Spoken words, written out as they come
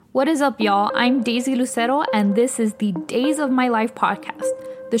What is up, y'all? I'm Daisy Lucero, and this is the Days of My Life podcast,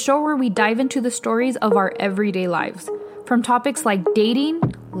 the show where we dive into the stories of our everyday lives, from topics like dating,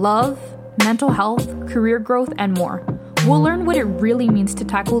 love, mental health, career growth, and more. We'll learn what it really means to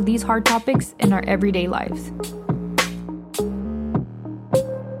tackle these hard topics in our everyday lives.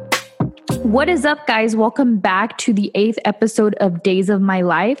 What is up, guys? Welcome back to the 8th episode of Days of My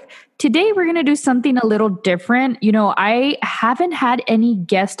Life. Today, we're going to do something a little different. I haven't had any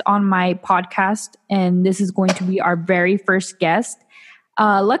guest on my podcast, and this is going to be our very first guest.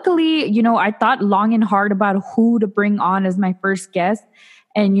 Luckily, I thought long and hard about who to bring on as my first guest.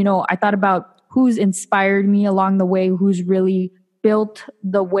 And, I thought about who's inspired me along the way, who's really built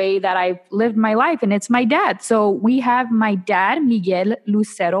the way that I've lived my life. And it's my dad. So we have my dad, Miguel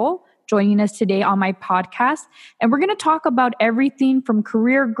Lucero, joining us today on my podcast. And we're going to talk about everything from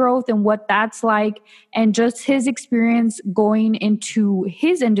career growth and what that's like, and just his experience going into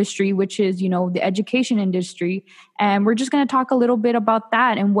his industry, which is, the education industry. And we're just going to talk a little bit about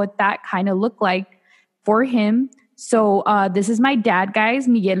that and what that kind of looked like for him. So this is my dad, guys,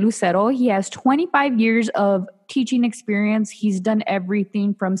 Miguel Lucero. He has 25 years of teaching experience. He's done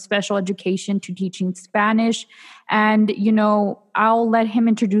everything from special education to teaching Spanish. And, I'll let him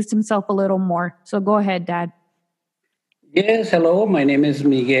introduce himself a little more. So go ahead, Dad. Yes, hello. My name is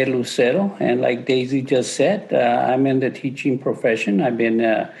Miguel Lucero. And like Daisy just said, I'm in the teaching profession. I've been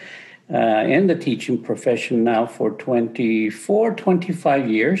in the teaching profession now for 25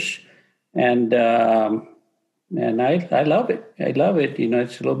 years. And I love it. I love it.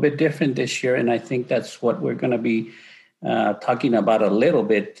 It's a little bit different this year. And I think that's what we're going to be talking about a little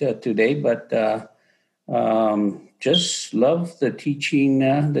bit today. But just love the teaching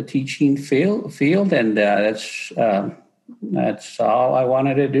field. And that's all I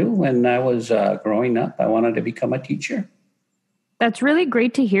wanted to do when I was growing up. I wanted to become a teacher. That's really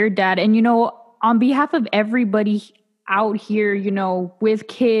great to hear, Dad. And, on behalf of everybody out here, with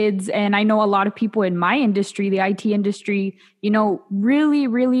kids, and I know a lot of people in my industry, the IT industry, really,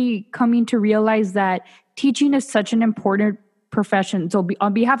 really coming to realize that teaching is such an important profession. So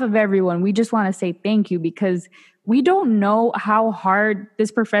on behalf of everyone, we just want to say thank you, because we don't know how hard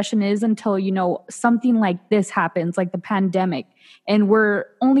this profession is until, something like this happens, like the pandemic. And we're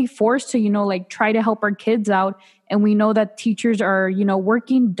only forced to, try to help our kids out. And we know that teachers are,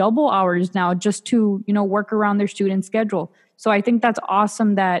 working double hours now just to, work around their student schedule. So I think that's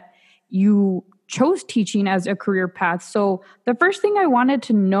awesome that you chose teaching as a career path. So the first thing I wanted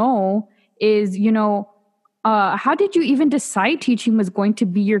to know is, how did you even decide teaching was going to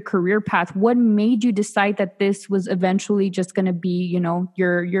be your career path? What made you decide that this was eventually just going to be,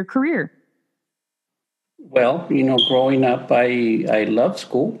 your career? Well, growing up, I loved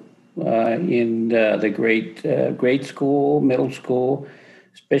school. In the grade school, middle school,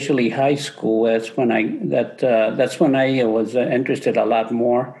 especially high school. That's when I was interested a lot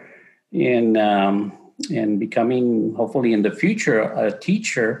more in becoming, hopefully in the future, a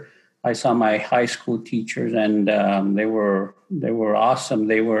teacher. I saw my high school teachers, and they were awesome.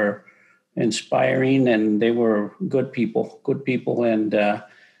 They were inspiring, and they were good people. And I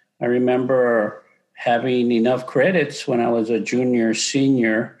remember having enough credits when I was a junior,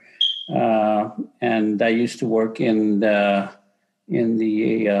 senior, and I used to work in the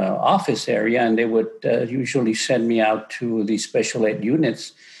office area, and they would usually send me out to the special ed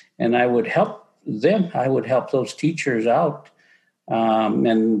units, and I would help them. I would help those teachers out.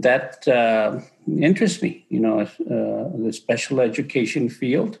 And that interests me, the special education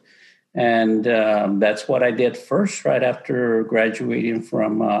field. And that's what I did first, right after graduating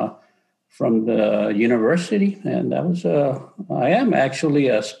from the university. And I am actually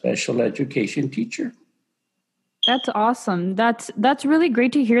a special education teacher. That's awesome. That's really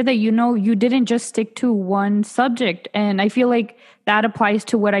great to hear that, you didn't just stick to one subject. And I feel like that applies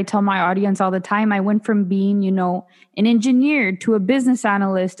to what I tell my audience all the time. I went from being, an engineer to a business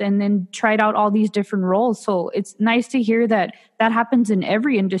analyst, and then tried out all these different roles. So it's nice to hear that happens in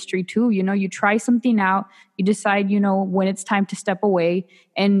every industry too. You try something out, you decide, when it's time to step away.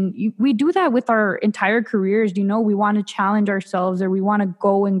 And we do that with our entire careers. We want to challenge ourselves, or we want to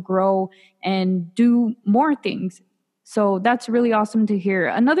go and grow and do more things. So that's really awesome to hear.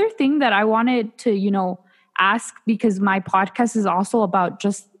 Another thing that I wanted to, ask, because my podcast is also about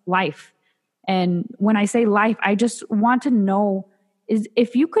just life. And when I say life, I just want to know is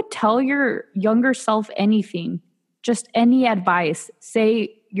if you could tell your younger self anything, just any advice,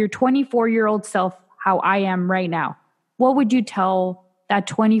 say your 24-year-old self, how I am right now, what would you tell that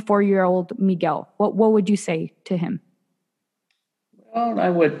 24-year-old Miguel? What would you say to him? Well, I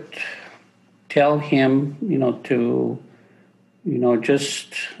would tell him, to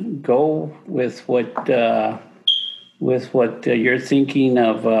just go with what you're thinking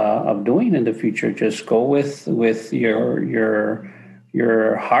of doing in the future. Just go with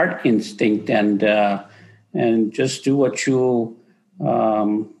your heart instinct, and just do what you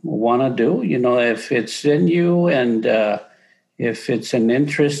want to do. If it's in you, and if it's an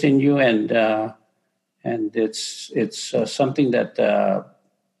interest in you, and it's something that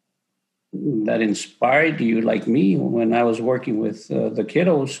inspired you, like me when I was working with the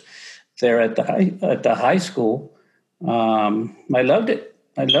kiddos there at the high school. I loved it.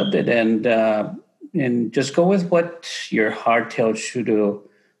 And just go with what your heart tells you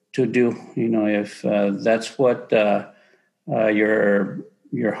to do. If that's what your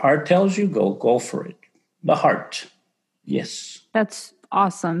heart tells you, go for it. The heart, yes. That's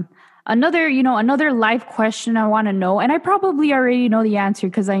awesome. Another life question I want to know, and I probably already know the answer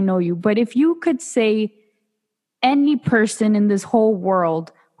because I know you, but if you could say any person in this whole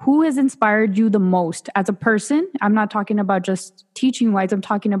world who has inspired you the most as a person, I'm not talking about just teaching wise, I'm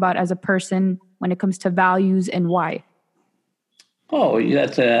talking about as a person when it comes to values, and why. Oh,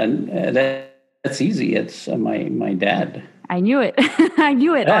 that's easy. It's my dad. I knew it. I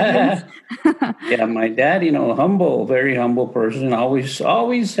knew it, audience. Yeah, my dad, humble, very humble person, always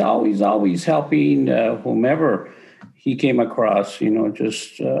helping whomever he came across,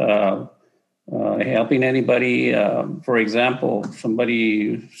 just helping anybody. For example,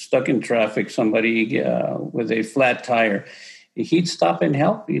 somebody stuck in traffic, somebody with a flat tire, he'd stop and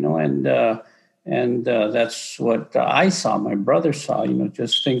help, and that's what I saw, my brother saw,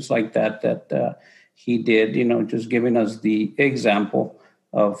 just things like that he did, just giving us the example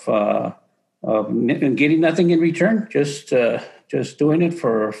of getting nothing in return, just doing it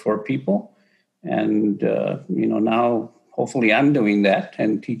for people. And, now hopefully I'm doing that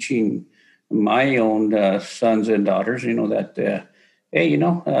and teaching my own sons and daughters, that, hey,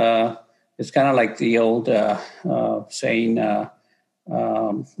 it's kind of like the old saying,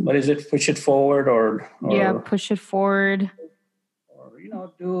 what is it? Push it forward or yeah, push it forward.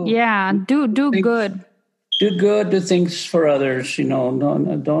 Do Do things, good. do good, do things for others.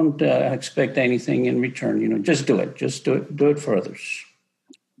 Don't expect anything in return. Just do it. Just do it for others.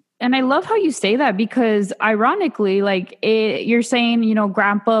 And I love how you say that because ironically, you're saying,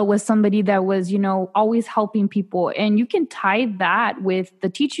 grandpa was somebody that was, always helping people. And you can tie that with the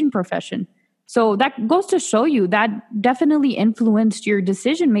teaching profession. So that goes to show you that definitely influenced your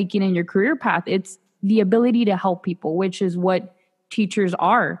decision making and your career path. It's the ability to help people, which is what teachers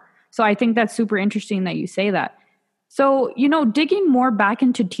are. So I think that's super interesting that you say that. So, digging more back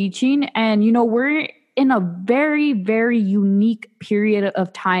into teaching, and, we're in a very, very unique period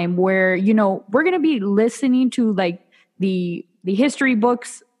of time where, we're going to be listening to the history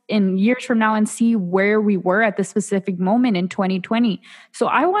books in years from now and see where we were at the specific moment in 2020. So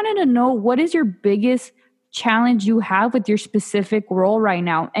I wanted to know, what is your biggest challenge you have with your specific role right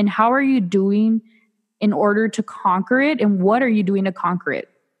now? And how are you doing in order to conquer it? And what are you doing to conquer it?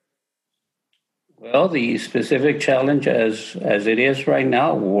 Well, the specific challenge as it is right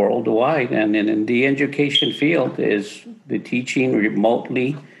now worldwide and in the education field is the teaching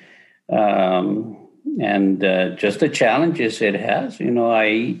remotely, and just the challenges it has.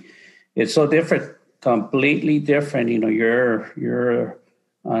 It's so different, completely different. You're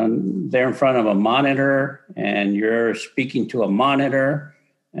there in front of a monitor and you're speaking to a monitor,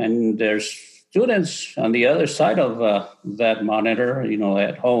 and there's students on the other side of that monitor,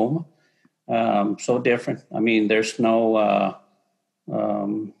 at home. So different. I mean, there's no,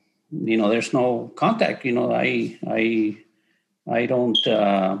 there's no contact. I don't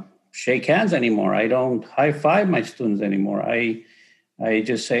shake hands anymore. I don't high five my students anymore. I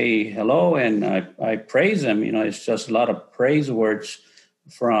just say hello and I praise them. It's just a lot of praise words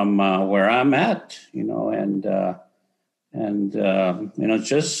from where I'm at.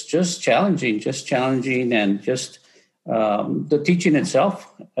 Just challenging, and just the teaching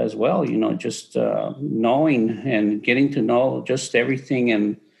itself as well. Just knowing and getting to know just everything,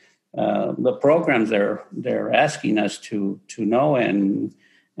 and the programs they're asking us to know and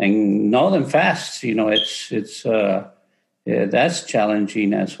know them fast. It's that's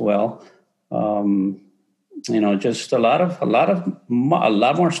challenging as well. Just a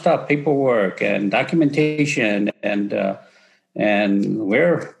lot more stuff, paperwork and documentation, and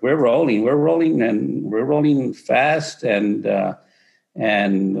we're rolling, and we're rolling fast, and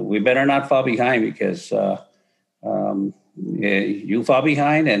we better not fall behind, because you fall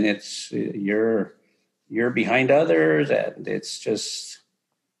behind and it's you're behind others, and it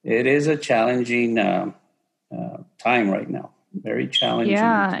is a challenging time right now. very challenging.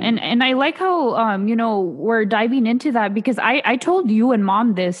 Yeah, and I like how we're diving into that, because I told you and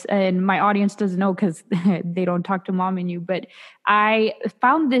mom this, and my audience doesn't know because they don't talk to mom and you, but I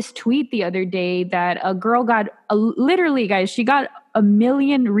found this tweet the other day that a girl got literally, guys, she got 1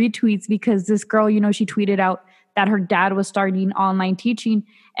 million retweets because this girl, she tweeted out that her dad was starting online teaching,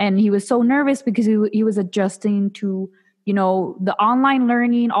 and he was so nervous because he was adjusting to the online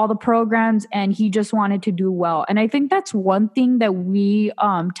learning, all the programs, and he just wanted to do well. And I think that's one thing that we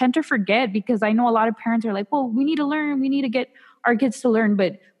tend to forget, because I know a lot of parents are like, well, we need to learn, we need to get our kids to learn,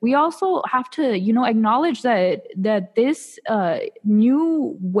 but we also have to acknowledge that this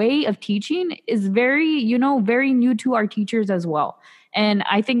new way of teaching is very new to our teachers as well. And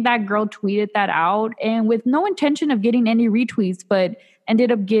I think that girl tweeted that out, and with no intention of getting any retweets, but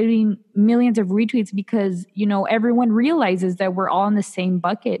ended up getting millions of retweets because everyone realizes that we're all in the same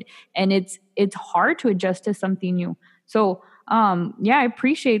bucket, and it's hard to adjust to something new. So yeah, I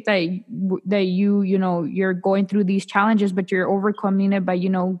appreciate that you're going through these challenges, but you're overcoming it by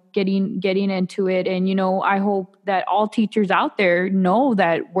getting into it. And I hope that all teachers out there know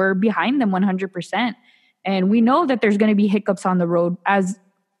that we're behind them 100%, and we know that there's going to be hiccups on the road, as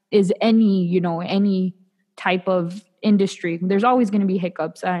is any type of industry. There's always going to be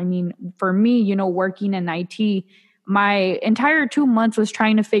hiccups. I mean, for me, working in IT, my entire 2 months was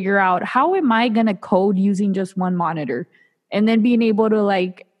trying to figure out, how am I going to code using just one monitor, and then being able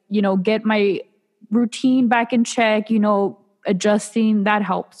to get my routine back in check, adjusting that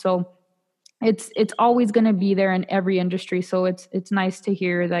helps. So it's always going to be there in every industry. So it's nice to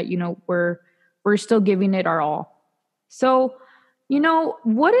hear that, we're still giving it our all. So,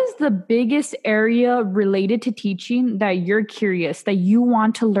 what is the biggest area related to teaching that you're curious, that you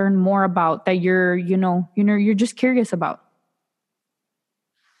want to learn more about, that you're just curious about?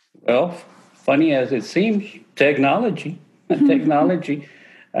 Well, funny as it seems, technology. Technology.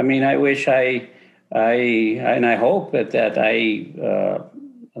 I mean, I wish and I hope that I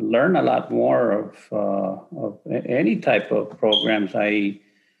learn a lot more of any type of programs. I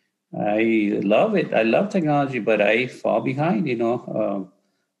love it. I love technology, but I fall behind,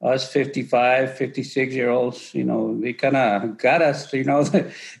 us 55, 56-year-olds, they kind of got us,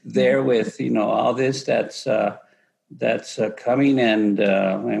 there with, all this that's coming,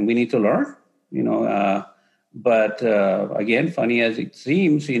 and we need to learn, but again, funny as it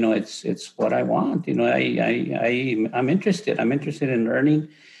seems, it's what I want. I'm interested. I'm interested in learning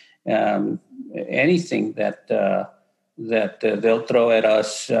anything that they'll throw at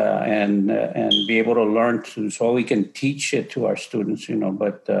us, and be able to learn so we can teach it to our students.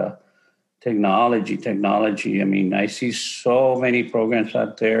 But technology. I mean, I see so many programs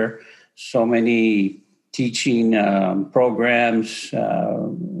out there, so many teaching programs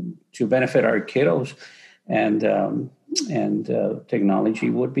to benefit our kiddos. And technology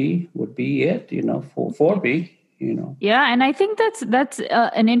would be it, for me, Yeah, and I think that's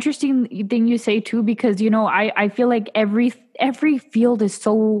an interesting thing you say too, because I feel like every field is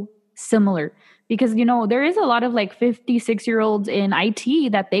so similar, because there is a lot of like 56-year-olds in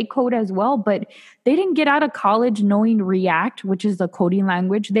IT that they code as well, but they didn't get out of college knowing React, which is the coding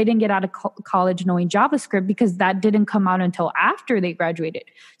language. They didn't get out of college knowing JavaScript, because that didn't come out until after they graduated.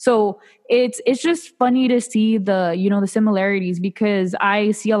 So it's just funny to see the similarities, because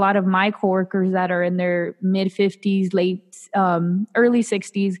I see a lot of my coworkers that are in their mid 50s, early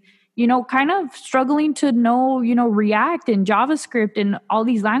 60s, kind of struggling to know, React and JavaScript and all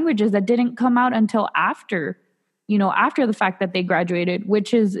these languages that didn't come out until after the fact that they graduated,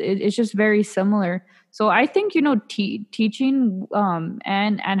 which it's just very similar. So I think, teaching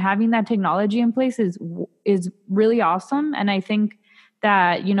and having that technology in place is really awesome. And I think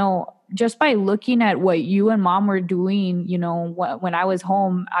that, just by looking at what you and mom were doing, when I was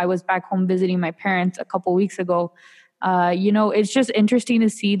home, I was back home visiting my parents a couple weeks ago. It's just interesting to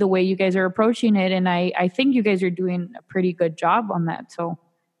see the way you guys are approaching it. And I think you guys are doing a pretty good job on that.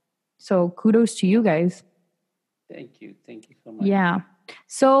 So kudos to you guys. Thank you so much. Yeah.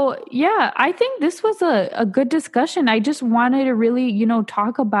 So yeah, I think this was a good discussion. I just wanted to really,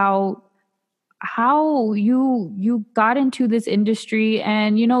 talk about how you got into this industry.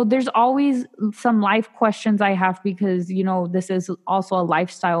 And there's always some life questions I have, because this is also a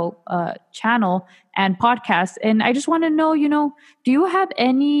lifestyle channel and podcast, and I just want to know, do you have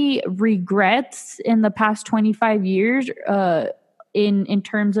any regrets in the past 25 years in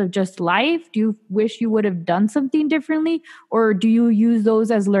terms of just life? Do you wish you would have done something differently, or do you use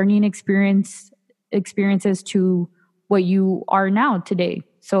those as learning experiences to what you are now today?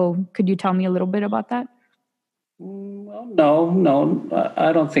 So could you tell me a little bit about that? Well, no,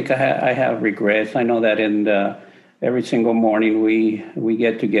 I don't think I have regrets. I know that every single morning we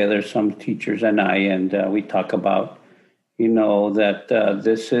get together, some teachers and I, and we talk about, that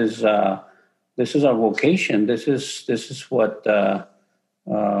this is our vocation. This is what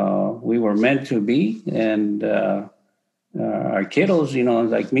we were meant to be, and our kiddos,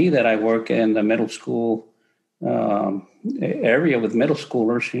 like me, that I work in the middle school area with middle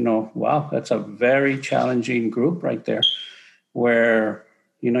schoolers. Wow, that's a very challenging group right there, where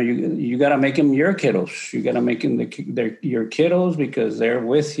you got to make them your kiddos. You got to make them your kiddos, because they're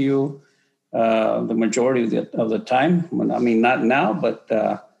with you the majority of the time. I mean, not now, but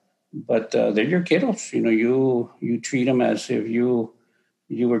they're your kiddos. You treat them as if you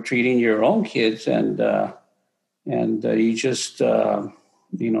were treating your own kids, and you just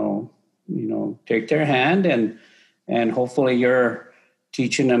take their hand, and hopefully you're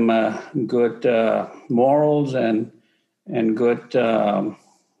teaching them good morals and good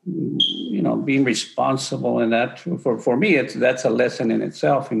being responsible. And that for me, that's a lesson in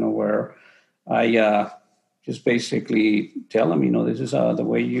itself, where I just basically tell them, this is the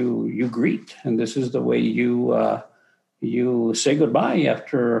way you greet, and this is the way you say goodbye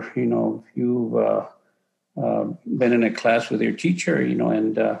after you've been in a class with your teacher,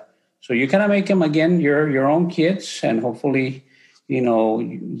 and so you kind of make them, again, your own kids, and hopefully they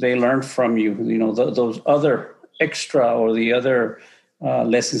learn from you, those other extra, or the other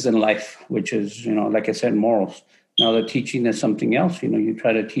lessons in life, which is, like I said, morals. Now the teaching is something else. You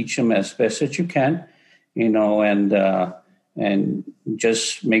try to teach them as best as you can, and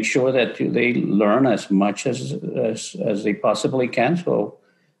just make sure that they learn as much as they possibly can, so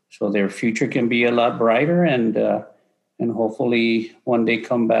their future can be a lot brighter, and hopefully one day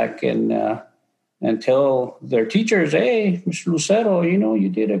come back and tell their teachers, "Hey, Mr. Lucero, you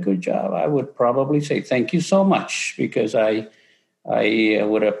did a good job." I would probably say thank you so much, because I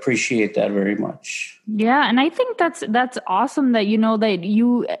would appreciate that very much. Yeah, and I think that's awesome that that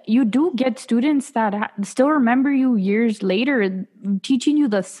you do get students that still remember you years later, teaching you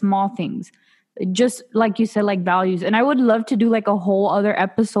the small things, just like you said, like values. And I would love to do like a whole other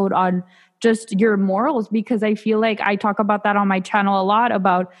episode on just your morals, because I feel like I talk about that on my channel a lot,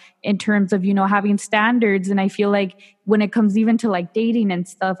 about in terms of having standards. And I feel like when it comes even to like dating and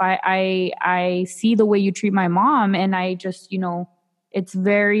stuff, I see the way you treat my mom, and I just it's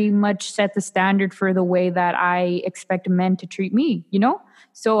very much set the standard for the way that I expect men to treat me.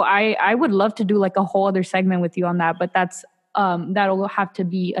 So I would love to do like a whole other segment with you on that, but that'll have to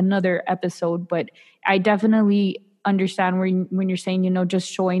be another episode. But I definitely understand when you're saying, just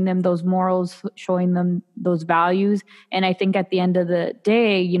showing them those morals, showing them those values. And I think at the end of the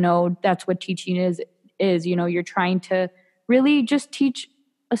day, that's what teaching is, you're trying to really just teach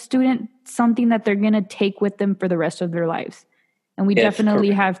a student something that they're going to take with them for the rest of their lives. And we definitely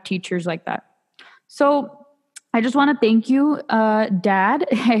have teachers like that. So I just want to thank you, Dad,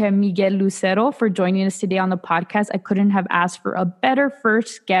 Miguel Lucero, for joining us today on the podcast. I couldn't have asked for a better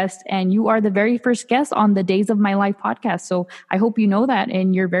first guest, and you are the very first guest on the Days of My Life podcast. So I hope you know that,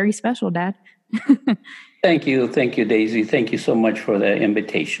 and you're very special, Dad. Thank you, Daisy. Thank you so much for the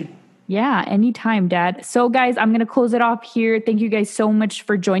invitation. Yeah, anytime, Dad. So guys, I'm going to close it off here. Thank you guys so much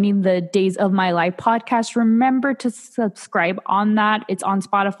for joining the Days of My Life podcast. Remember to subscribe on that. It's on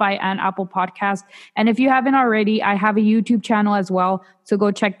Spotify and Apple Podcasts. And if you haven't already, I have a YouTube channel as well. So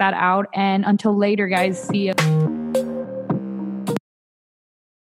go check that out. And until later, guys, see you.